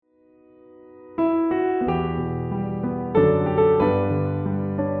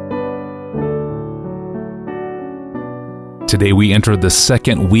Today we enter the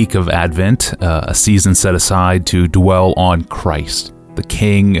second week of Advent, a season set aside to dwell on Christ, the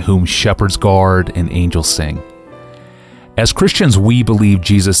King whom shepherds guard and angels sing. As Christians, we believe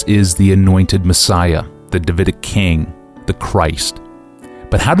Jesus is the anointed Messiah, the Davidic King, the Christ.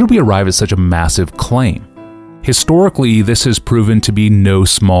 But how did we arrive at such a massive claim? Historically, this has proven to be no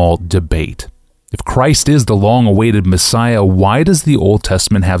small debate. If Christ is the long-awaited Messiah, why does the Old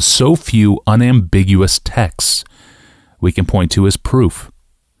Testament have so few unambiguous texts we can point to as proof?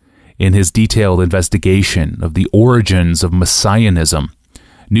 In his detailed investigation of the origins of Messianism,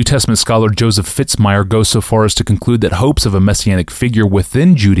 New Testament scholar Joseph Fitzmyer goes so far as to conclude that hopes of a messianic figure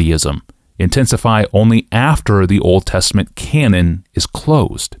within Judaism intensify only after the Old Testament canon is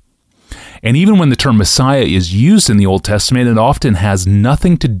closed. And even when the term Messiah is used in the Old Testament, it often has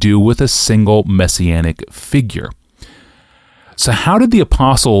nothing to do with a single messianic figure. So how did the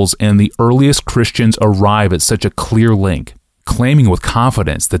apostles and the earliest Christians arrive at such a clear link, claiming with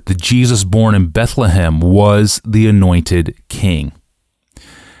confidence that the Jesus born in Bethlehem was the anointed king?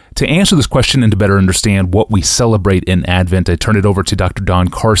 To answer this question and to better understand what we celebrate in Advent, I turn it over to Dr. Don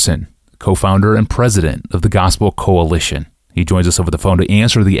Carson, co-founder and president of the Gospel Coalition. He joins us over the phone to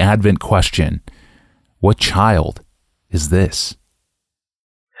answer the Advent question, what child is this?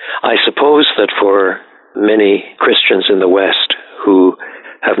 I suppose that for many Christians in the West who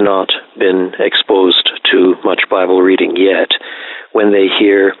have not been exposed to much Bible reading yet, when they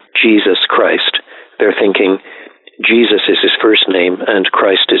hear Jesus Christ, they're thinking Jesus is his first name and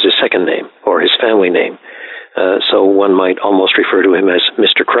Christ is his second name or his family name. So one might almost refer to him as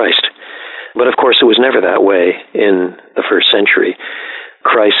Mr. Christ. But of course, it was never that way in the first century.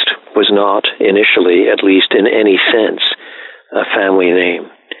 Christ was not initially, at least in any sense, a family name.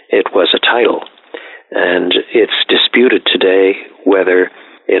 It was a title. And it's disputed today whether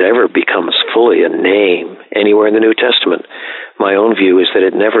it ever becomes fully a name anywhere in the New Testament. My own view is that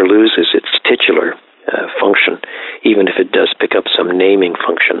it never loses its titular function, even if it does pick up some naming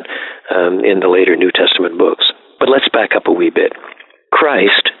function in the later New Testament books. But let's back up a wee bit.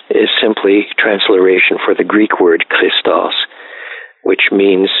 Christ is simply transliteration for the Greek word Christos, which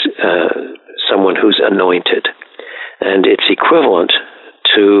means someone who's anointed. And it's equivalent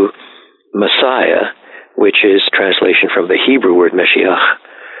to Messiah, which is translation from the Hebrew word Meshiach,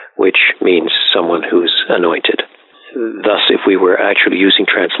 which means someone who's anointed. Thus, if we were actually using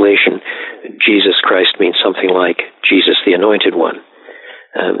translation, Jesus Christ means something like Jesus the Anointed One.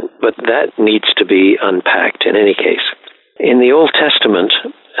 But that needs to be unpacked in any case. In the Old Testament,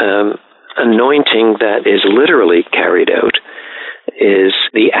 anointing that is literally carried out is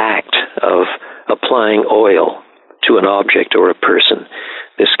the act of applying oil to an object or a person.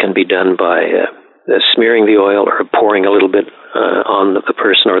 This can be done by smearing the oil or pouring a little bit on the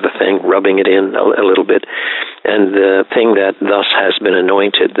person or the thing, rubbing it in a little bit. And the thing that thus has been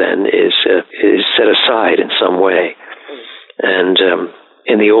anointed then is set aside in some way. And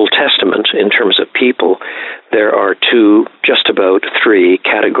in the Old Testament, in terms of people, there are just about three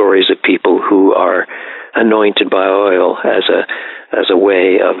categories of people who are anointed by oil as a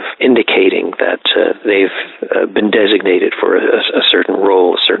way of indicating that they've been designated for a certain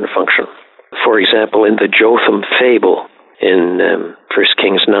role, a certain function. For example, in the Jotham fable in 1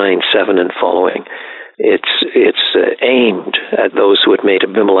 Kings 9:7 and following, it's aimed at those who had made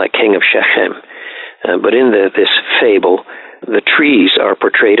Abimelech king of Shechem. But in this fable, the trees are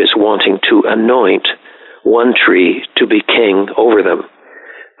portrayed as wanting to anoint one tree to be king over them.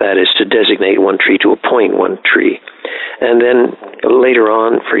 That is, to designate one tree, to appoint one tree. And then later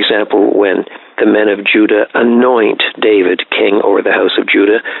on, for example, when the men of Judah anoint David king over the house of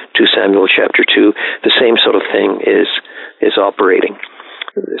Judah, 2 Samuel chapter 2, the same sort of thing is operating.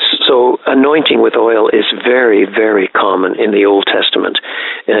 So anointing with oil is very, very common in the Old Testament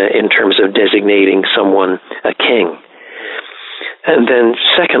in terms of designating someone a king. And then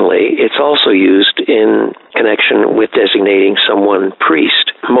secondly, it's also used in connection with designating someone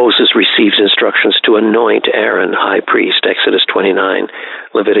priest. Moses receives instructions to anoint Aaron high priest, Exodus 29,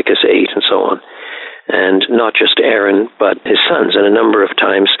 Leviticus 8, and so on. And not just Aaron, but his sons. And a number of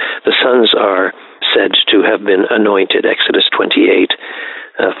times the sons are said to have been anointed, Exodus 28,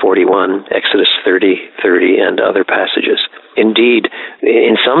 41, Exodus 30, and other passages. Indeed,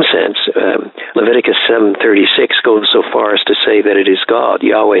 in some sense, Leviticus 7:36 goes so far as to say that it is God,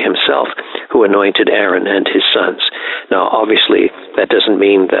 Yahweh himself, who anointed Aaron and his sons. Now, obviously, that doesn't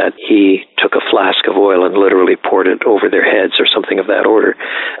mean that he took a flask of oil and literally poured it over their heads or something of that order,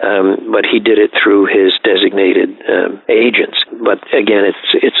 but he did it through his designated agents. But again,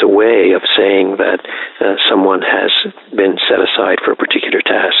 it's a way of saying that someone has been set aside for a particular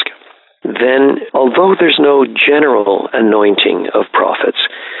task. then although there's no general anointing of prophets,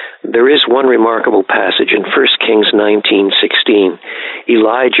 there is one remarkable passage in 1 Kings 19:16.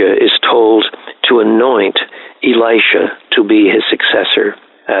 Elijah is told to anoint Elisha to be his successor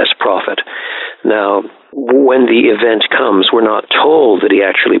as prophet. Now, when the event comes, we're not told that he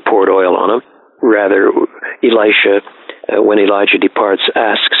actually poured oil on him. Rather, Elisha, when Elijah departs,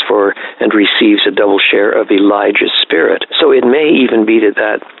 asks for and receives a double share of Elijah's spirit. So it may even be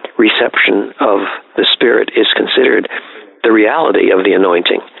that reception of the Spirit is considered the reality of the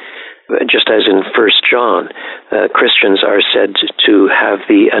anointing. Just as in 1 John, Christians are said to have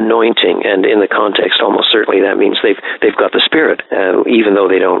the anointing, and in the context, almost certainly that means they've got the Spirit, even though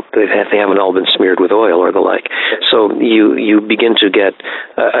they haven't all been smeared with oil or the like. So you begin to get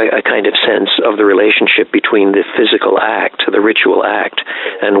a kind of sense of the relationship between the physical act, the ritual act,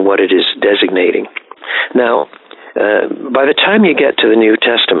 and what it is designating. Now, by the time you get to the New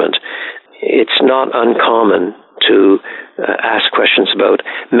Testament, it's not uncommon to ask questions about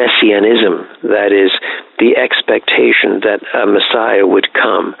messianism, that is, the expectation that a Messiah would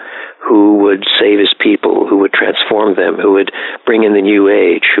come who would save his people, who would transform them, who would bring in the new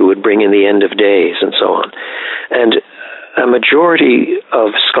age, who would bring in the end of days, and so on. And a majority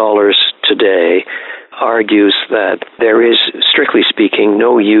of scholars today argues that there is, strictly speaking,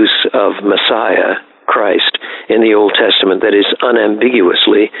 no use of Messiah, Christ, in the Old Testament that is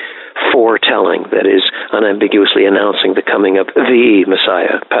unambiguously foretelling, that is, unambiguously announcing the coming of the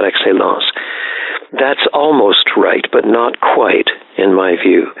Messiah, par excellence. That's almost right, but not quite, in my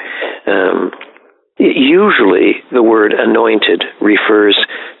view. Usually, the word anointed refers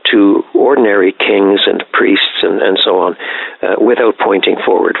to ordinary kings and priests and so on, without pointing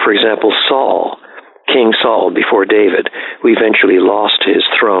forward. For example, King Saul, before David, who eventually lost his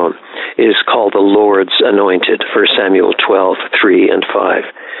throne, is called the Lord's anointed, 1 Samuel 12:3 and 5.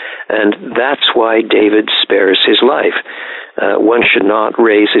 And that's why David spares his life. One should not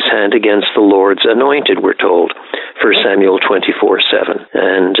raise his hand against the Lord's anointed, we're told, 1 Samuel 24:7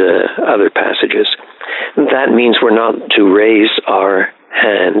 and other passages. That means we're not to raise our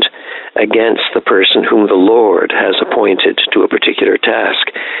hand against the person whom the Lord has appointed to a particular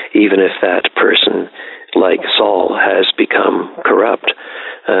task, even if that person, like Saul, has become corrupt.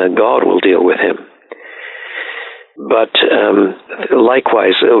 God will deal with him. But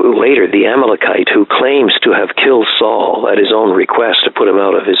likewise, later, the Amalekite, who claims to have killed Saul at his own request to put him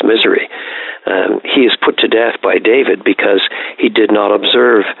out of his misery, he is put to death by David because he did not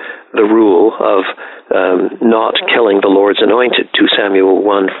observe the rule of not killing the Lord's anointed, 2 Samuel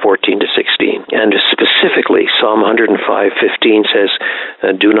 1:14-16. And specifically, Psalm 105:15 says,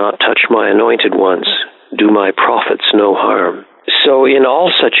 "Do not touch my anointed ones, do my prophets no harm." So in all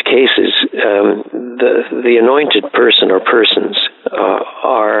such cases, the anointed person or persons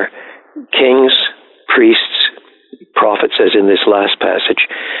are kings, priests, prophets, as in this last passage,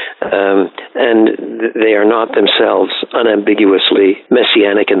 and they are not themselves unambiguously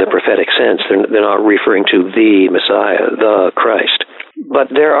messianic in the prophetic sense. They're not referring to the Messiah, the Christ. But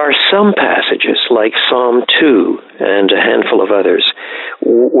there are some passages, like Psalm 2 and a handful of others,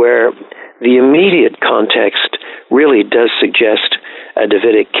 where the immediate context really does suggest a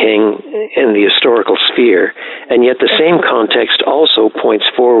Davidic king in the historical sphere, and yet the same context also points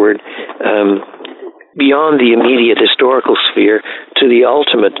forward beyond the immediate historical sphere to the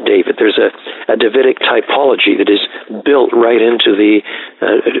ultimate David. There's a Davidic typology that is built right into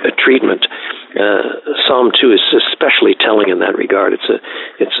the treatment. Psalm 2 is especially telling in that regard.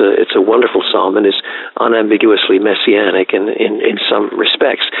 It's a wonderful psalm and is unambiguously messianic in some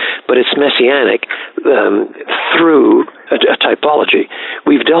respects, but it's messianic through a typology.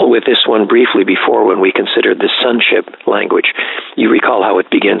 We've dealt with this one briefly before when we considered the sonship language. You recall how it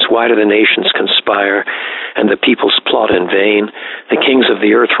begins: "Why do the nations conspire and the peoples plot in vain? The kings of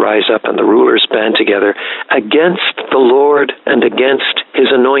the earth rise up and the rulers band together against the Lord and against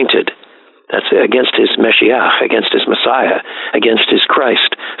his anointed." That's against his Meshiach, against his Messiah, against his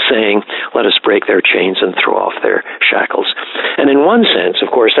Christ, saying, "Let us break their chains and throw off their shackles." And in one sense,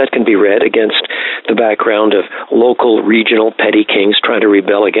 of course, that can be read against the background of local, regional, petty kings trying to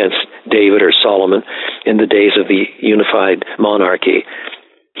rebel against David or Solomon in the days of the unified monarchy.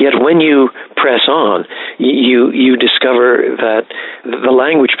 Yet when you press on, you discover that the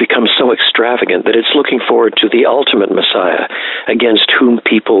language becomes so extravagant that it's looking forward to the ultimate Messiah against whom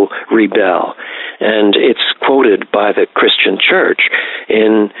people rebel. And it's quoted by the Christian church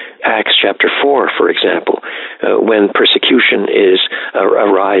in Acts chapter 4, for example, when persecution is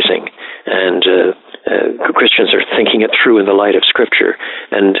arising and Christians are thinking it through in the light of Scripture,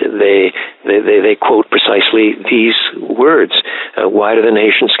 and they quote precisely these words: "Why do the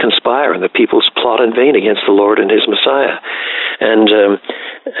nations conspire and the peoples plot in vain against the Lord and His Messiah?" And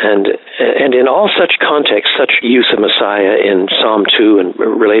in all such contexts, such use of Messiah in Psalm 2 and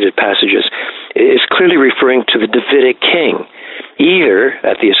related passages is clearly referring to the Davidic king, either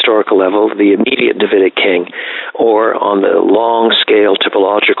at the historical level, the immediate Davidic king, or on the long-scale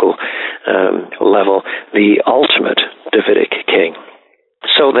typological level, the ultimate Davidic king.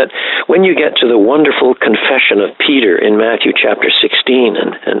 So that when you get to the wonderful confession of Peter in Matthew chapter 16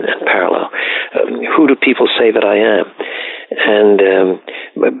 and parallel, who do people say that I am? And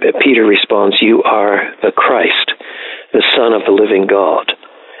Peter responds, "You are the Christ, the Son of the living God.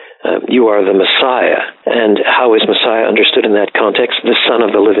 You are the Messiah." And how is Messiah understood in that context? The Son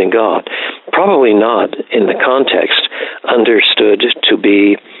of the living God. Probably not in the context understood to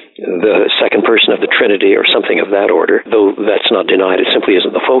be the second person of the Trinity or something of that order, though that's not denied. It simply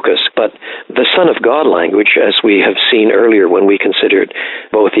isn't the focus. But the Son of God language, as we have seen earlier when we considered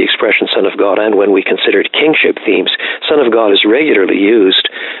both the expression Son of God and when we considered kingship themes, Son of God is regularly used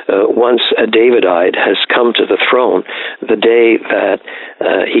once a Davidite has come to the throne. The day that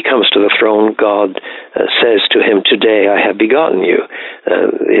he comes to the throne, God says to him, "Today I have begotten you."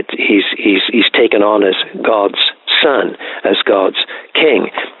 He's taken on as God's son, as God's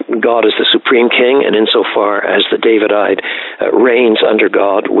king. God is the supreme king, and insofar as the Davidite reigns under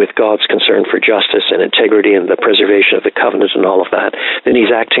God with God's concern for justice and integrity and the preservation of the covenant and all of that, then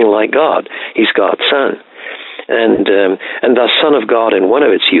he's acting like God. He's God's son. And thus Son of God in one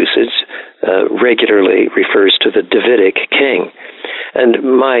of its uses regularly refers to the Davidic king. And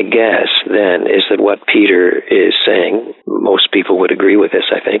my guess, then, is that what Peter is saying, most people would agree with this,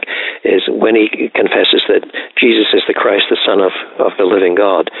 I think, is when he confesses that Jesus is the Christ, the Son of the living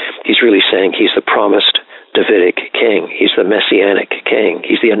God, he's really saying he's the promised Davidic king. He's the messianic king.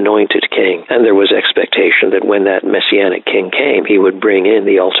 He's the anointed king. And there was expectation that when that messianic king came, he would bring in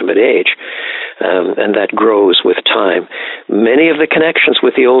the ultimate age. And that grows with time. Many of the connections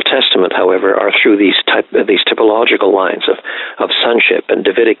with the Old Testament, however, are through these typological lines of sonship and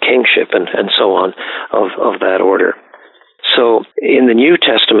Davidic kingship and so on of that order. So in the New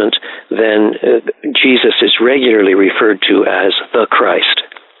Testament, then, Jesus is regularly referred to as the Christ.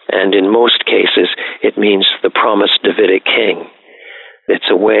 And in most cases, it means the promised Davidic king. It's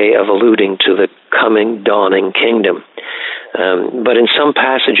a way of alluding to the coming, dawning kingdom. But in some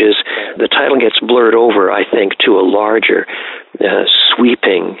passages, the title gets blurred over, I think, to a larger,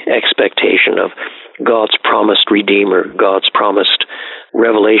 sweeping expectation of God's promised Redeemer, God's promised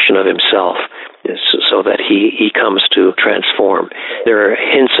revelation of himself, so that he comes to transform. There are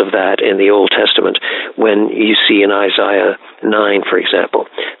hints of that in the Old Testament when you see in Isaiah 9, for example,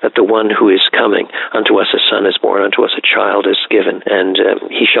 that the one who is coming, unto us a son is born, unto us a child is given, and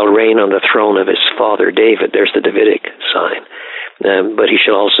he shall reign on the throne of his father David. There's the Davidic sign. But he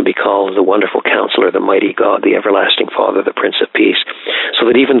shall also be called the Wonderful Counselor, the Mighty God, the Everlasting Father, the Prince of Peace. So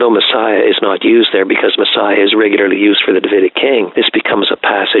that even though Messiah is not used there, because Messiah is regularly used for the Davidic king, this becomes a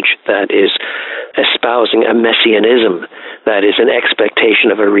passage that is espousing a messianism, that is an expectation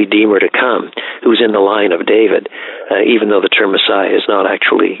of a Redeemer to come, who's in the line of David, even though the term Messiah is not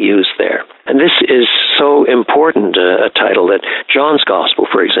actually used there. And this is so important a title that John's Gospel,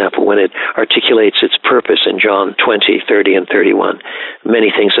 for example, when it articulates its purpose in John 20, 30, and 31,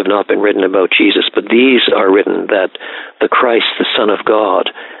 many things have not been written about Jesus, but these are written that the Christ, the Son of God,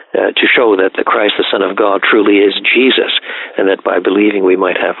 to show that the Christ, the Son of God, truly is Jesus, and that by believing we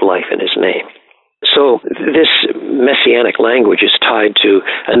might have life in his name. So this messianic language is tied to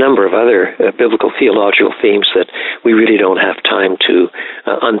a number of other biblical theological themes that we really don't have time to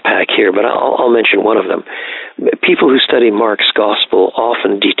unpack here, but I'll mention one of them. People who study Mark's Gospel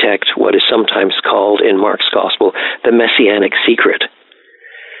often detect what is sometimes called in Mark's Gospel the messianic secret.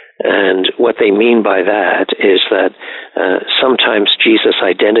 And what they mean by that is that sometimes Jesus'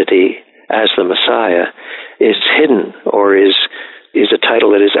 identity as the Messiah is hidden or is a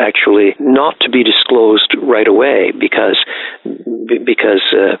title that is actually not to be disclosed right away because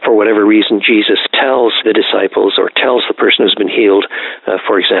for whatever reason Jesus tells the disciples or tells the person who's been healed,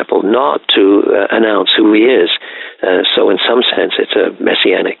 for example, not to announce who he is. So in some sense it's a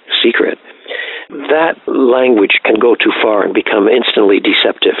messianic secret. That language can go too far and become instantly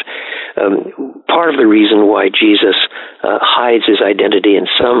deceptive. Part of the reason why Jesus hides his identity in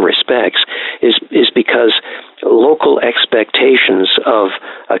some respects is because local expectations of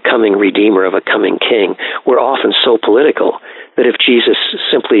a coming Redeemer, of a coming King, were often so political that if Jesus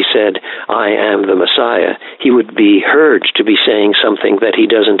simply said, I am the Messiah, he would be heard to be saying something that he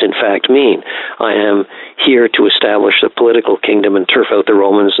doesn't in fact mean. I am here to establish the political kingdom and turf out the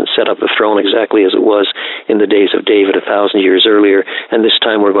Romans and set up the throne exactly as it was in the days of David 1,000 years earlier, and this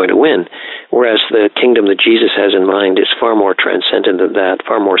time we're going to win. Whereas the kingdom that Jesus has in mind is far more transcendent than that,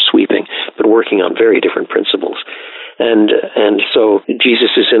 far more sweeping, but working on very different principles. And so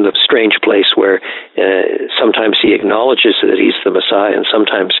Jesus is in the strange place where sometimes he acknowledges that he's the Messiah, and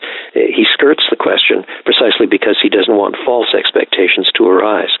sometimes he skirts the question precisely because he doesn't want false expectations to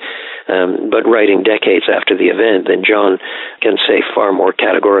arise. But writing decades after the event, then John can say far more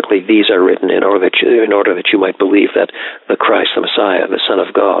categorically, these are written in order that you might believe that the Christ, the Messiah, the Son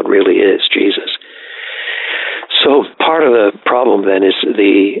of God, really is Jesus. So part of the problem then is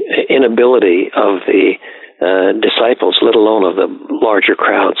the inability of the disciples, let alone of the larger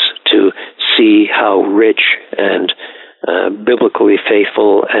crowds, to see how rich and biblically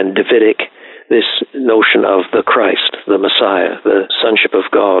faithful and Davidic this notion of the Christ, the Messiah, the sonship of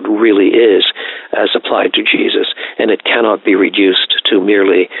God really is as applied to Jesus, and it cannot be reduced to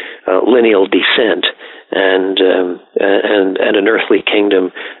merely lineal descent and an earthly kingdom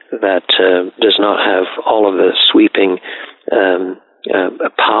that does not have all of the sweeping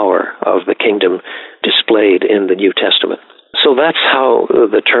power of the kingdom displayed in the New Testament. So that's how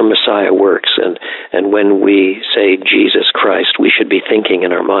the term Messiah works. And when we say Jesus Christ, we should be thinking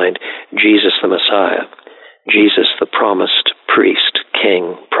in our mind, Jesus the Messiah, Jesus the promised priest,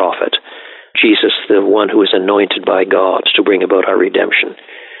 king, prophet, Jesus the one who is anointed by God to bring about our redemption,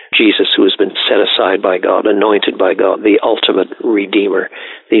 Jesus who has been set aside by God, anointed by God, the ultimate Redeemer,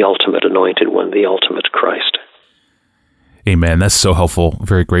 the ultimate anointed one, the ultimate Christ. Amen. That's so helpful.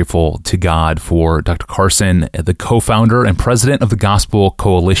 Very grateful to God for Dr. Carson, the co-founder and president of the Gospel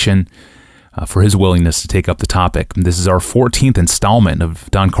Coalition, for his willingness to take up the topic. This is our 14th installment of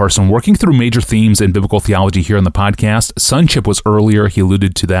Don Carson working through major themes in biblical theology here on the podcast. Sonship was earlier. He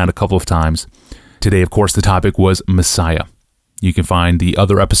alluded to that a couple of times. Today, of course, the topic was Messiah. You can find the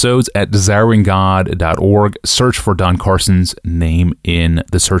other episodes at desiringgod.org. Search for Don Carson's name in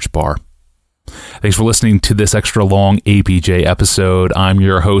the search bar. Thanks for listening to this extra long APJ episode. I'm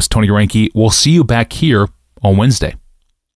your host, Tony Reinke. We'll see you back here on Wednesday.